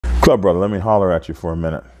Club brother, let me holler at you for a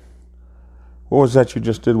minute. What was that you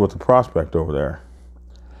just did with the prospect over there?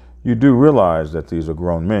 You do realize that these are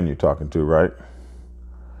grown men you're talking to, right?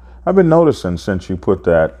 I've been noticing since you put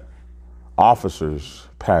that officer's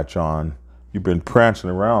patch on, you've been prancing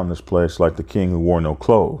around this place like the king who wore no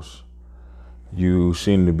clothes. You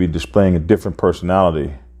seem to be displaying a different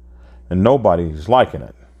personality, and nobody's liking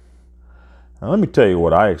it. Now, let me tell you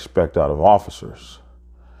what I expect out of officers.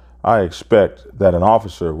 I expect that an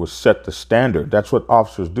officer will set the standard. That's what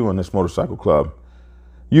officers do in this motorcycle club.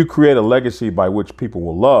 You create a legacy by which people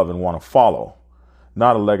will love and want to follow,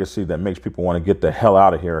 not a legacy that makes people want to get the hell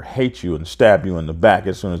out of here, hate you, and stab you in the back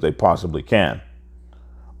as soon as they possibly can.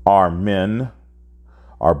 Our men,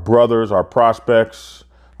 our brothers, our prospects,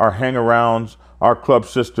 our hang-arounds, our club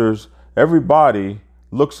sisters, everybody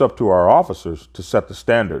looks up to our officers to set the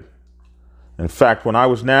standard. In fact, when I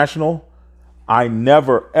was national, I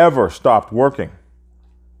never, ever stopped working.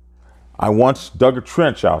 I once dug a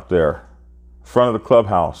trench out there in front of the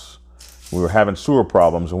clubhouse. We were having sewer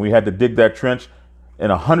problems, and we had to dig that trench in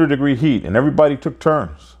 100-degree heat, and everybody took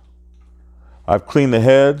turns. I've cleaned the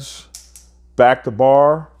heads, backed the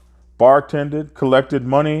bar, bartended, collected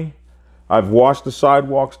money. I've washed the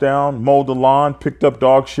sidewalks down, mowed the lawn, picked up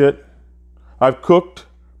dog shit. I've cooked,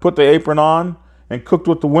 put the apron on, and cooked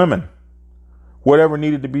with the women. Whatever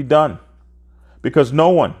needed to be done. Because no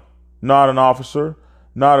one, not an officer,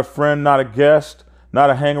 not a friend, not a guest, not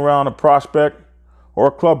a hang-around, a prospect, or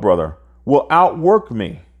a club brother, will outwork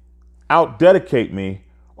me, outdedicate me,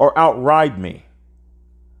 or outride me.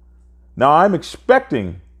 Now, I'm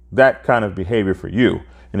expecting that kind of behavior for you.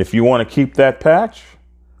 And if you want to keep that patch,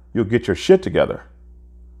 you'll get your shit together.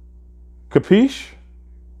 Capiche?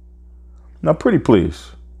 Now, pretty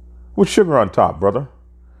please, with sugar on top, brother.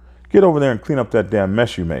 Get over there and clean up that damn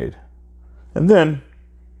mess you made. And then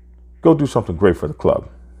go do something great for the club.